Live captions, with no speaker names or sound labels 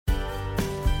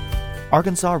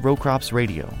Arkansas Row Crops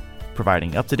Radio,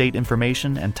 providing up-to-date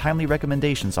information and timely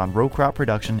recommendations on row crop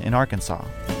production in Arkansas.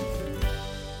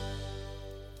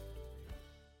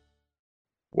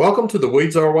 Welcome to the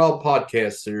Weeds Are Wild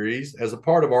podcast series as a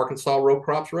part of Arkansas Row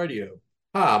Crops Radio.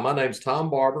 Hi, my name is Tom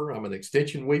Barber. I'm an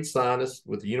extension weed scientist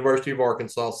with the University of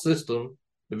Arkansas System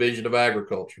Division of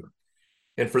Agriculture.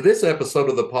 And for this episode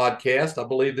of the podcast, I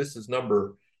believe this is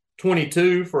number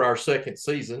 22 for our second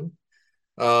season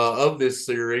of this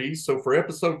series. So for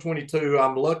episode 22,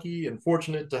 I'm lucky and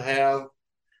fortunate to have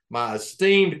my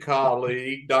esteemed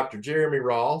colleague, Dr. Jeremy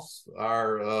Ross,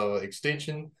 our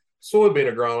extension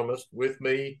soybean agronomist, with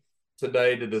me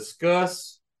today to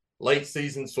discuss late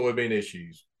season soybean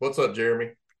issues. What's up,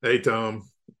 Jeremy? Hey, Tom.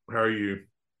 How are you?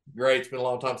 Great. It's been a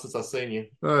long time since I've seen you.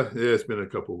 Yeah, it's been a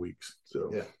couple of weeks. So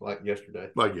yeah, like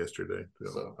yesterday.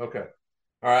 So okay.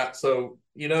 All right. So,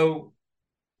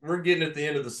 we're getting at the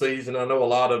end of the season. I know a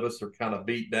lot of us are kind of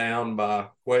beat down by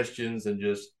questions and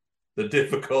just the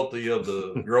difficulty of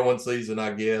the growing season,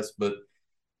 I guess. But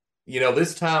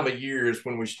this time of year is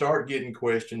when we start getting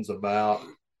questions about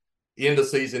end of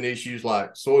season issues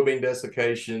like soybean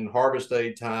desiccation, harvest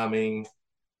day timing,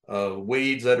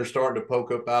 weeds that are starting to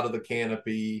poke up out of the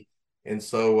canopy. And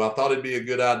so I thought it'd be a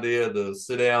good idea to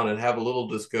sit down and have a little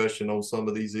discussion on some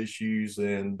of these issues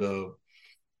and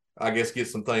I guess get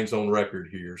some things on record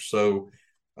here. So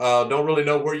don't really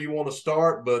know where you want to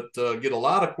start, but get a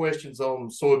lot of questions on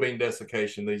soybean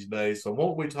desiccation these days. So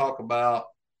won't we talk about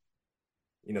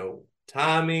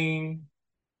timing?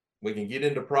 We can get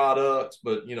into products,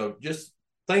 but just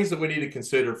things that we need to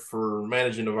consider for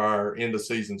managing of our end of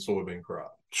season soybean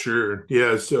crop. Sure.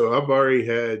 Yeah. So I've already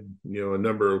had, a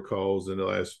number of calls in the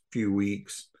last few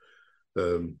weeks.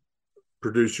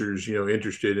 Producers,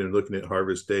 interested in looking at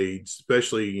harvest dates,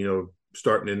 especially,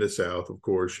 starting in the South, of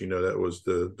course, that was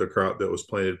the crop that was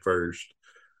planted first.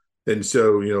 And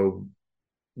so,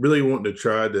 really wanting to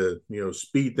try to,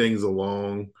 speed things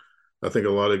along. I think a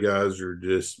lot of guys are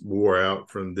just wore out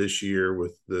from this year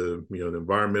with the, the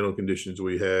environmental conditions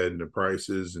we had and the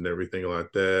prices and everything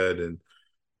like that.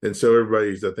 And so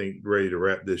everybody's, I think, ready to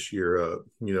wrap this year up.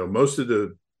 Most of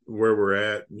where we're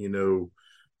at,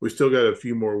 we still got a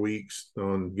few more weeks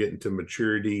on getting to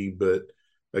maturity. But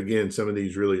again, some of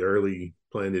these really early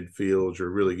planted fields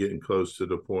are really getting close to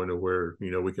the point of where,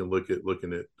 we can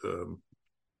looking at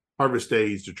harvest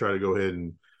days to try to go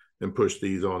ahead and push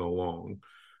these on along.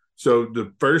 So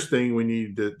the first thing we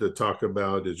need to talk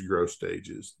about is growth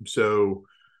stages. So,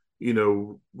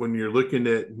 when you're looking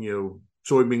at,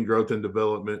 soybean growth and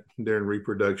development during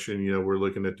reproduction, we're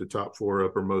looking at the top 4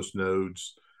 uppermost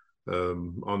nodes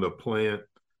on the plant.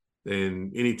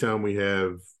 And anytime we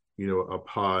have, a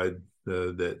pod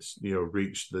that's,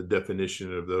 reached the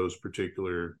definition of those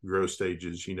particular growth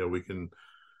stages, we can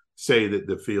say that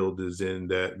the field is in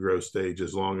that growth stage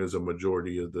as long as a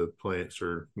majority of the plants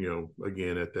are,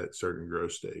 again, at that certain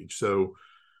growth stage. So,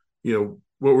 what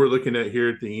we're looking at here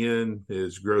at the end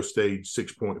is growth stage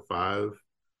 6.5.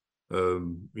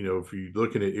 If you're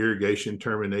looking at irrigation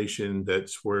termination,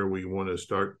 that's where we want to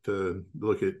start to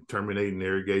look at terminating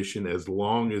irrigation as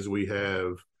long as we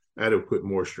have adequate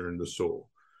moisture in the soil.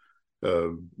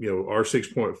 Our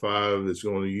 6.5 is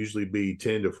going to usually be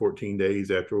 10 to 14 days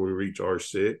after we reach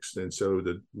R6. And so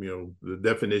the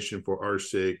definition for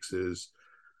R6 is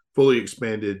fully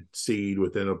expanded seed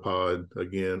within a pod,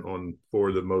 again,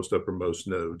 for the most uppermost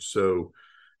nodes. So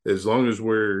as long as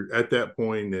we're at that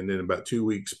point, and then about 2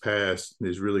 weeks past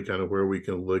is really kind of where we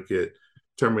can look at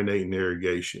terminating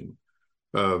irrigation.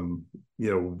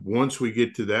 Once we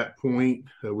get to that point,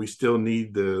 we still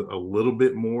need a little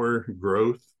bit more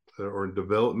growth or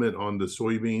development on the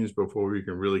soybeans before we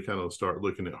can really kind of start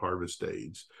looking at harvest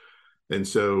days. And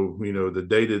so, the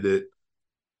data that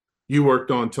you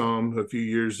worked on, Tom, a few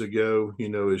years ago,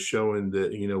 is showing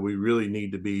that, we really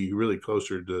need to be really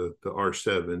closer to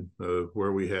R7,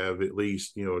 where we have at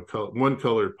least, one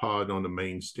colored pod on the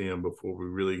main stem before we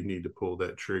really need to pull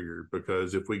that trigger.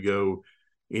 Because if we go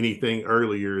anything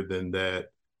earlier than that,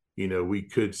 we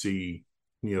could see,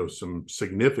 some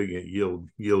significant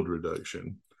yield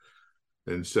reduction.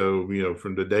 And so,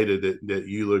 from the data that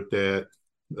you looked at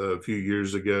a few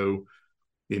years ago,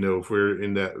 if we're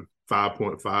in that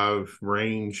 5.5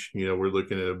 range, we're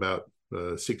looking at about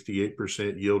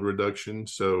 68% yield reduction.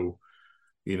 So,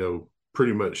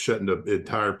 pretty much shutting the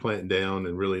entire plant down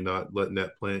and really not letting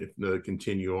that plant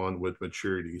continue on with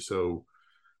maturity. So,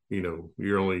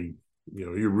 you're only,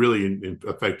 you're really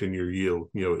affecting your yield,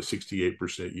 at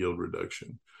 68% yield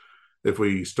reduction. If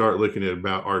we start looking at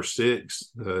about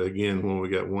R6, again, when we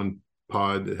got one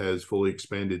pod that has fully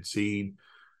expanded seed,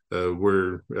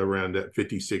 we're around that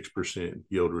 56%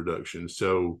 yield reduction.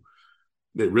 So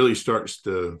it really starts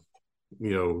to,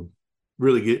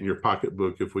 really get in your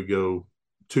pocketbook if we go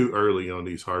too early on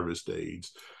these harvest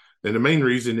days. And the main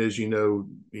reason is,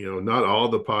 not all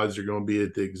the pods are going to be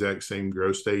at the exact same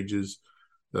growth stages.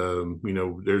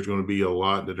 There's going to be a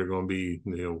lot that are going to be,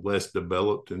 less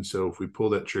developed. And so if we pull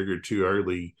that trigger too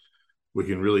early, we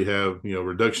can really have,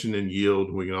 reduction in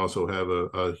yield. We can also have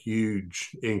a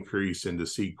huge increase in the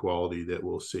seed quality that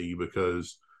we'll see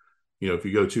because, if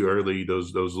you go too early,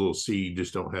 those little seed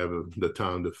just don't have the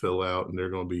time to fill out, and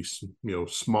they're going to be,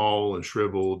 small and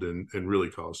shriveled and really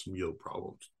cause some yield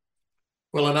problems.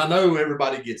 Well, and I know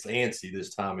everybody gets antsy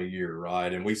this time of year,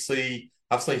 right? And I've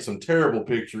seen some terrible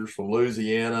pictures from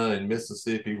Louisiana and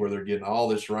Mississippi where they're getting all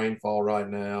this rainfall right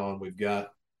now, and we've got,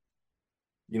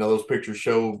 those pictures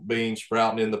show beans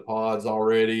sprouting in the pods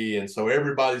already, and so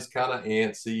everybody's kind of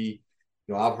antsy.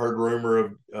 I've heard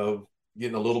rumor of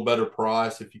getting a little better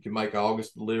price if you can make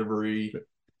August delivery.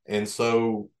 And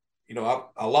so,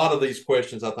 a lot of these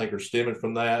questions I think are stemming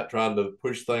from that, trying to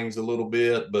push things a little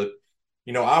bit. But,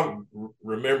 I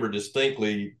remember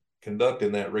distinctly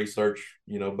conducting that research,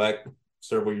 back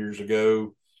several years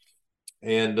ago.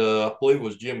 And I believe it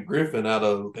was Jim Griffin out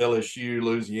of LSU,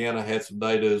 Louisiana, had some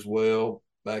data as well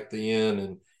back then.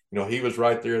 And, he was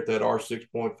right there at that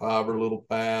R6.5 or a little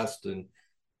past. And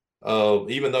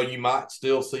even though you might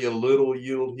still see a little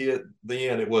yield hit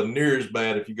then, it wasn't near as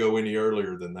bad if you go any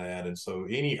earlier than that. And so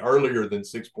any earlier than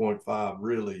 6.5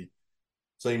 really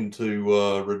seemed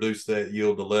to reduce that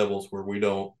yield to levels where we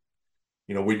don't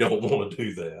want to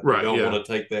do that. Right. We don't want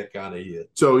to take that kind of hit.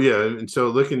 So, yeah. And so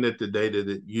looking at the data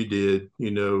that you did,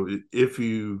 if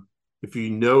you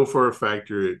know for a fact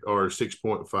you're at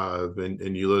R6.5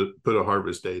 and you put a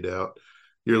harvest date out,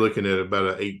 you're looking at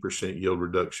about an 8% yield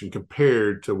reduction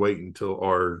compared to waiting until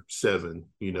R7,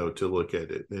 to look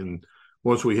at it. And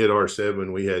once we hit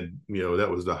R7, we had, that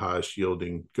was the highest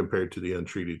yielding compared to the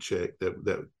untreated check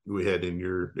that we had in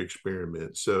your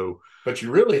experiment. So, but you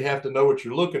really have to know what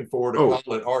you're looking for to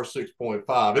call it R6.5. It's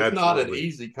absolutely not an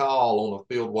easy call on a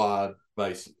field-wide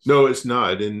basis. No, it's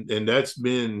not. And that's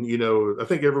been, I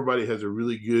think everybody has a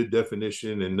really good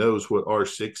definition and knows what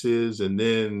R6 is. And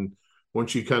then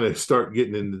once you kind of start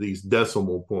getting into these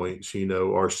decimal points,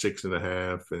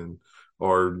 R6.5 and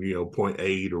R,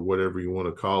 0.8 or whatever you want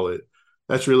to call it,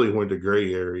 that's really when the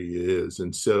gray area is.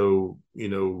 And so,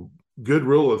 good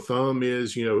rule of thumb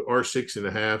is,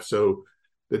 R6.5. So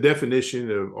the definition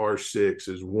of R6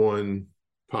 is one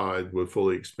pod with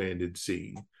fully expanded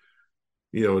seed.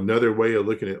 Another way of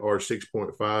looking at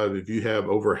R6.5, if you have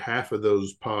over half of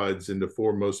those pods in the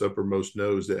foremost, uppermost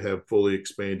nodes that have fully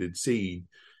expanded seed,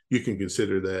 you can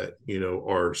consider that,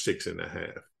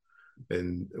 R6.5.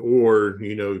 Or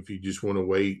if you just want to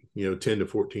wait, 10 to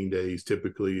 14 days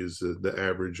typically is the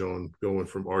average on going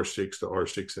from R6 to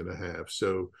R6.5.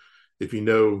 So if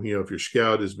if your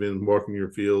scout has been walking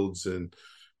your fields and,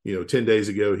 10 days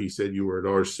ago, he said you were at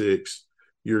R6,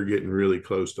 you're getting really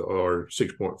close to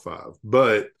R6.5.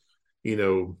 But,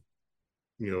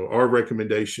 our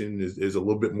recommendation is a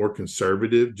little bit more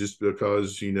conservative just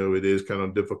because, it is kind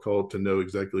of difficult to know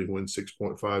exactly when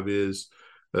 6.5 is.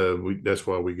 That's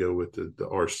why we go with the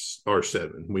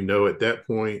R7. We know at that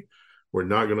point, we're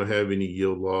not going to have any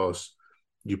yield loss.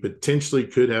 You potentially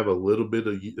could have a little bit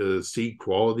of seed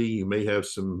quality. You may have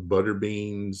some butter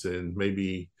beans and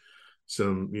maybe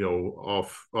some,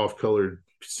 off colored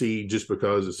seed just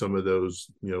because of some of those,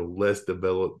 less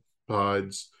developed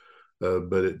pods.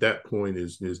 But at that point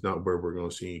is not where we're going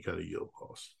to see any kind of yield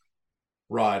loss.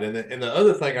 Right. And the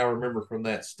other thing I remember from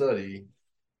that study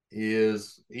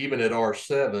is even at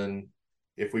R7,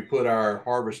 if we put our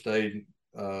harvest day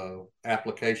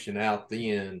application out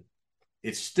then,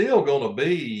 it's still going to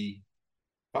be,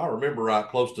 if I remember right,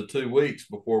 close to 2 weeks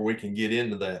before we can get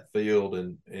into that field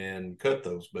and cut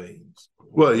those beans.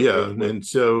 Well, yeah. And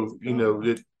so,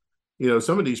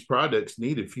 some of these products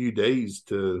need a few days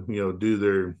to, do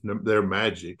their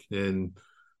magic and,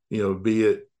 be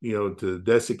it, to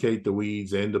desiccate the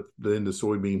weeds and then the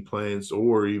soybean plants,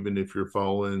 or even if you're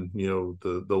following,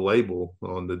 the label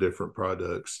on the different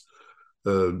products,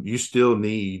 you still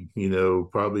need,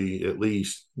 probably at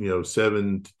least,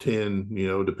 7 to 10,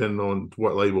 depending on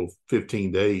what label,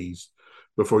 15 days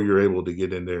before you're able to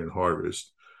get in there and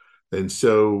harvest. And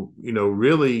so,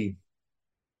 really,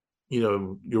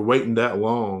 you're waiting that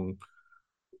long,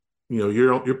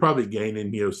 you're probably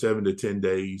gaining, 7 to 10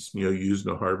 days,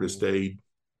 using a harvest aid,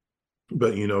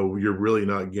 but, you're really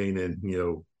not gaining,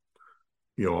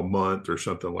 a month or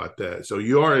something like that. So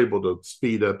you are able to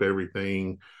speed up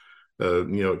everything.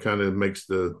 It kind of makes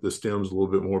the stems a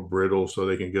little bit more brittle so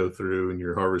they can go through, and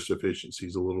your harvest efficiency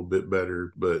is a little bit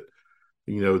better. But,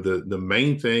 the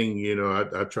main thing,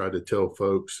 I try to tell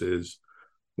folks is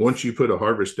once you put a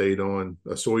harvest date on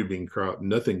a soybean crop,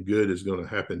 nothing good is going to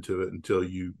happen to it until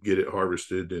you get it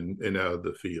harvested and out of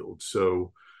the field.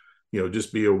 So,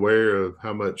 just be aware of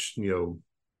how much,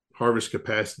 harvest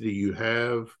capacity you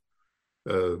have.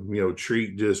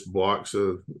 Treat just blocks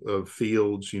of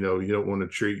fields. You don't want to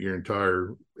treat your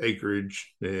entire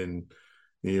acreage. And,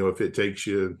 if it takes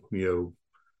you,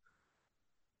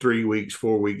 3 weeks,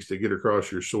 4 weeks to get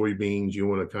across your soybeans, you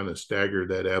want to kind of stagger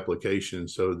that application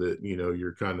so that,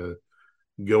 you're kind of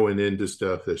going into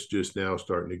stuff that's just now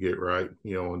starting to get right,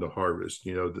 on the harvest.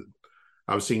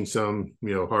 I've seen some,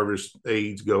 harvest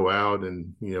aids go out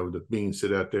and, the beans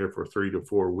sit out there for 3 to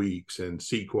 4 weeks, and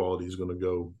seed quality is going to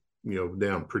go,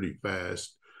 down pretty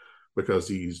fast because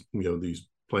these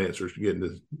plants are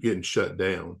getting shut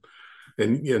down.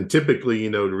 And typically,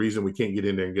 the reason we can't get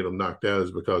in there and get them knocked out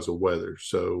is because of weather.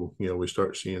 So, we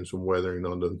start seeing some weathering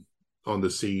on the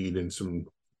seed and some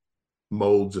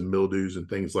molds and mildews and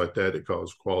things like that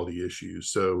cause quality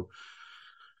issues. So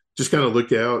just kind of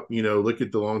look out, look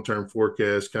at the long-term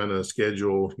forecast, kind of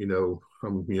schedule,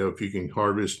 if you can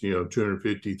harvest,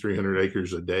 250, 300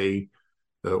 acres a day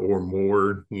or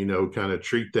more, kind of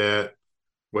treat that,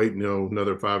 wait,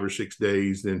 another 5 or 6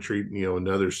 days, then treat,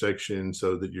 another section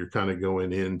so that you're kind of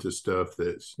going into stuff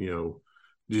that's,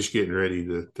 just getting ready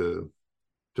to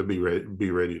be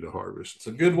ready to harvest. It's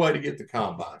a good way to get the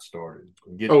combine started.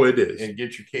 It is. And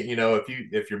get your,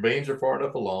 if your beans are far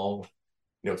enough along,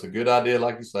 it's a good idea,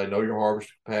 like you say, know your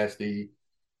harvest capacity,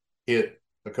 hit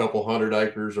a couple 100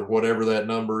 acres or whatever that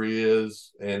number is,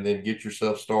 and then get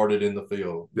yourself started in the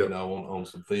field, yep. On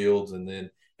some fields. And then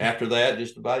after that,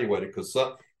 just evaluate it, because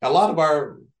a lot of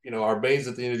our, our beans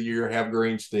at the end of the year have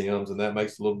green stems, and that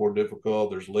makes it a little more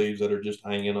difficult. There's leaves that are just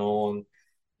hanging on.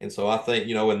 And so I think,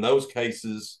 in those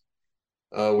cases,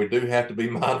 we do have to be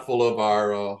mindful of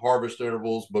our harvest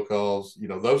intervals, because,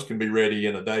 those can be ready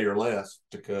in a day or less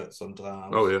to cut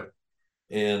sometimes. Oh, yeah.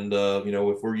 And,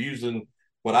 if we're using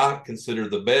what I consider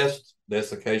the best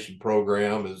desiccation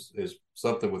program is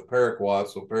something with paraquat.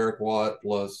 So paraquat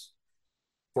plus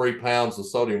 3 pounds of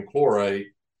sodium chlorate,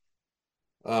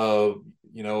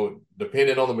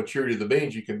 depending on the maturity of the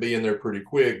beans, you can be in there pretty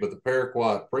quick, but the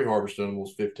paraquat pre-harvest interval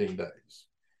is 15 days.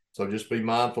 So just be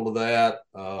mindful of that.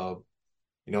 I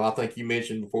think you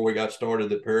mentioned before we got started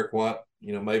that paraquat,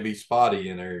 may be spotty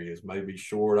in areas, may be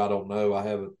short. I don't know. I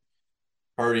haven't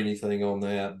heard anything on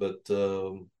that, but,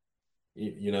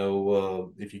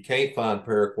 if you can't find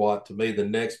paraquat, to me, the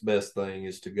next best thing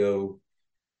is to go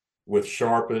with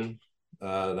Sharpen,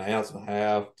 1.5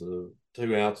 ounces to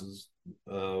 2 ounces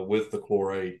with the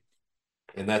chlorate,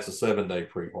 and that's a 7-day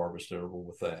pre-harvest interval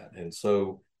with that. And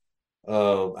so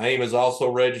AIM is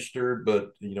also registered,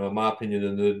 but in my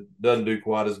opinion, it doesn't do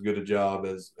quite as good a job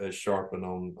as Sharpen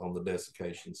on the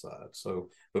desiccation side. So,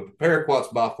 but paraquat's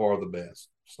by far the best.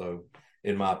 So,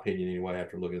 in my opinion, anyway,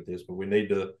 after looking at this, but we need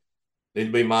to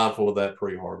be mindful of that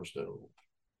pre-harvest interval.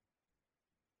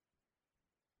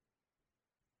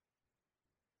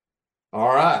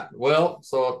 All right. Well,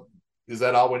 so is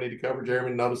that all we need to cover,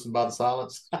 Jeremy? Noticing by the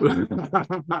silence?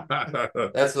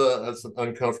 That's an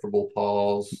uncomfortable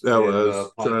pause. That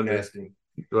was podcasting.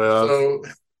 Well,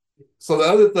 so the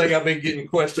other thing I've been getting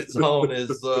questions on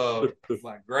is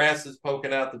like grasses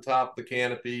poking out the top of the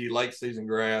canopy, late season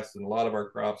grass, and a lot of our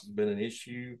crops has been an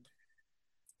issue.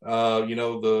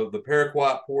 The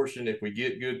paraquat portion, if we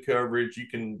get good coverage, you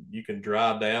can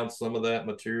dry down some of that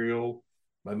material.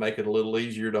 Might make it a little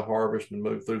easier to harvest and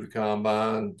move through the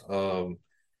combine.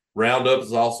 Roundup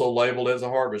is also labeled as a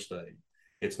harvest aid.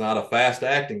 It's not a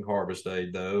fast-acting harvest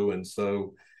aid, though, and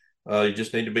so you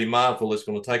just need to be mindful. It's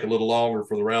going to take a little longer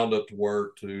for the Roundup to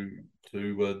work to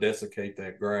desiccate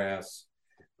that grass.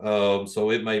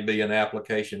 So it may be an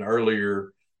application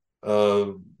earlier,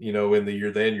 in the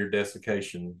year than your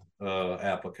desiccation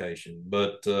application.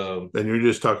 But and you're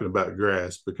just talking about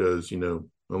grass because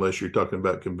unless you're talking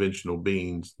about conventional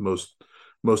beans, most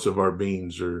of our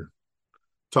beans are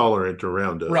tolerant to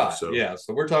Roundup. Right. So. Yeah.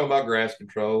 So we're talking about grass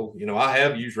control. I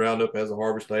have used Roundup as a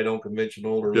harvest aid on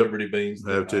conventional or Liberty beans.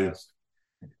 I have too.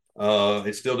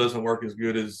 It still doesn't work as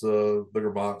good as the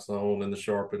Gramoxone and the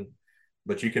Sharpen,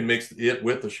 but you can mix it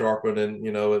with the Sharpen and,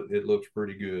 it looks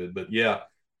pretty good. But yeah,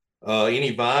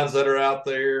 any vines that are out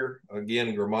there,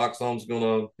 again, Gramoxone's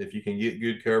if you can get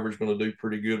good coverage, going to do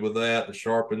pretty good with that. The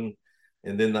Sharpen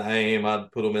and then the AIM,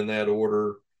 I'd put them in that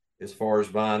order as far as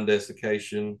vine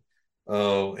desiccation.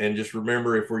 And just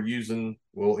remember, if we're using,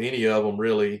 any of them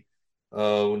really,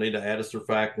 We need to add a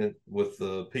surfactant with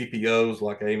the PPOs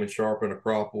like Aim and Sharpen, a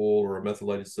crop oil or a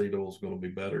methylated seed oil is going to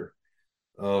be better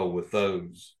with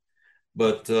those.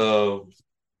 But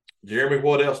Jeremy,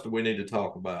 what else do we need to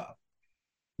talk about?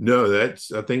 No,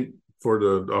 that's, I think, for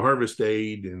the harvest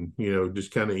aid and,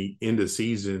 just kind of end of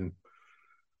season,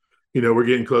 we're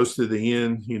getting close to the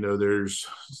end. There's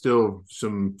still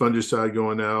some fungicide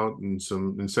going out and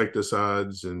some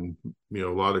insecticides and, a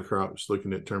lot of crops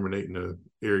looking at terminating the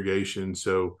irrigation.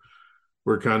 So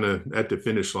we're kind of at the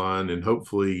finish line, and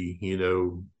hopefully,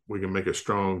 we can make a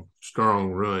strong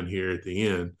run here at the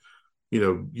end.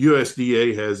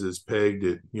 USDA has us pegged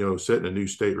at, setting a new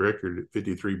state record at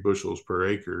 53 bushels per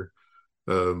acre.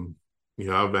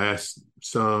 I've asked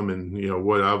some, and,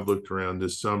 what I've looked around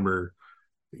this summer,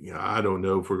 I don't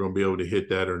know if we're going to be able to hit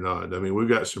that or not. I mean, we've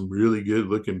got some really good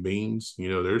looking beans.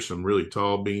 There's some really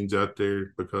tall beans out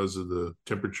there because of the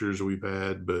temperatures we've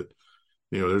had, but,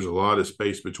 there's a lot of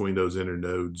space between those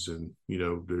internodes, and,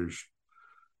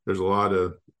 there's a lot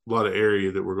of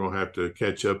area that we're going to have to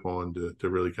catch up on to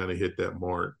really kind of hit that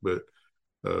mark. But,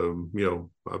 I've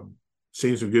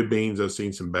seen some good beans. I've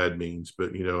seen some bad beans,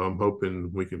 but, I'm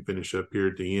hoping we can finish up here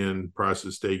at the end.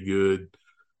 Prices stay good.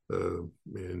 And,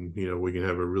 we can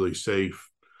have a really safe,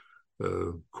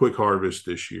 quick harvest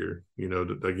this year.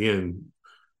 Again,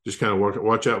 just kind of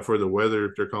watch out for the weather.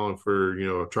 If they're calling for,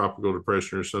 a tropical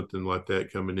depression or something like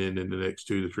that coming in the next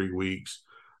 2 to 3 weeks,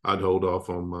 I'd hold off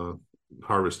on my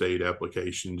harvest aid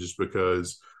application, just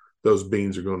because those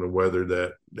beans are going to weather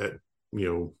that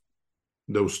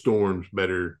those storms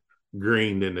better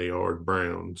green than they are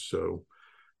brown. So,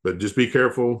 but just be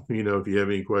careful. If you have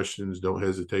any questions, don't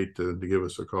hesitate to give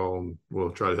us a call, and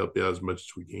we'll try to help you out as much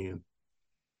as we can.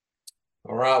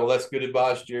 All right. Well, that's good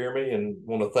advice, Jeremy, and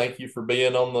want to thank you for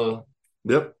being on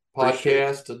the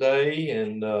podcast today.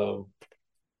 And,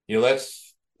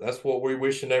 that's what we're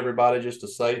wishing everybody, just a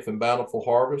safe and bountiful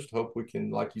harvest. Hope we can,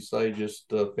 like you say,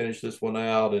 just finish this one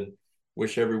out, and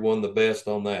wish everyone the best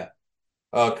on that.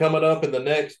 Coming up in the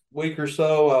next week or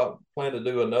so, I plan to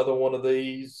do another one of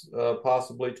these,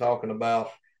 possibly talking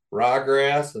about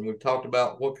ryegrass. And we've talked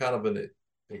about what kind of an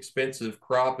expensive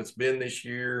crop it's been this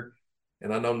year.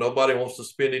 And I know nobody wants to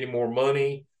spend any more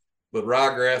money, but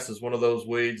ryegrass is one of those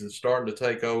weeds that's starting to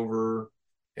take over.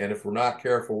 And if we're not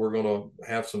careful, we're going to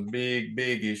have some big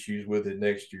issues with it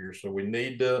next year. So we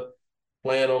need to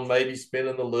plan on maybe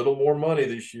spending a little more money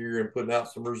this year and putting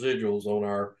out some residuals on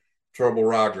our trouble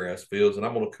ryegrass fields. And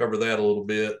I'm going to cover that a little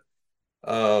bit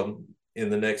in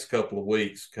the next couple of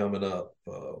weeks coming up,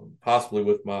 possibly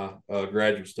with my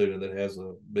graduate student that has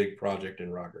a big project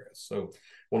in ryegrass. So I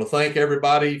want to thank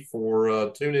everybody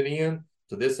for tuning in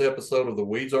to this episode of the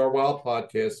Weeds Are Wild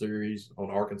podcast series on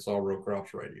Arkansas Row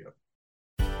Crops Radio.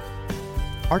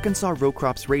 Arkansas Row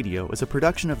Crops Radio is a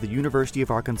production of the University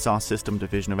of Arkansas System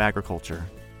Division of Agriculture.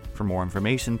 For more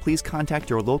information, please contact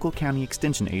your local county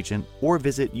extension agent or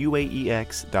visit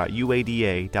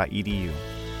uaex.uada.edu.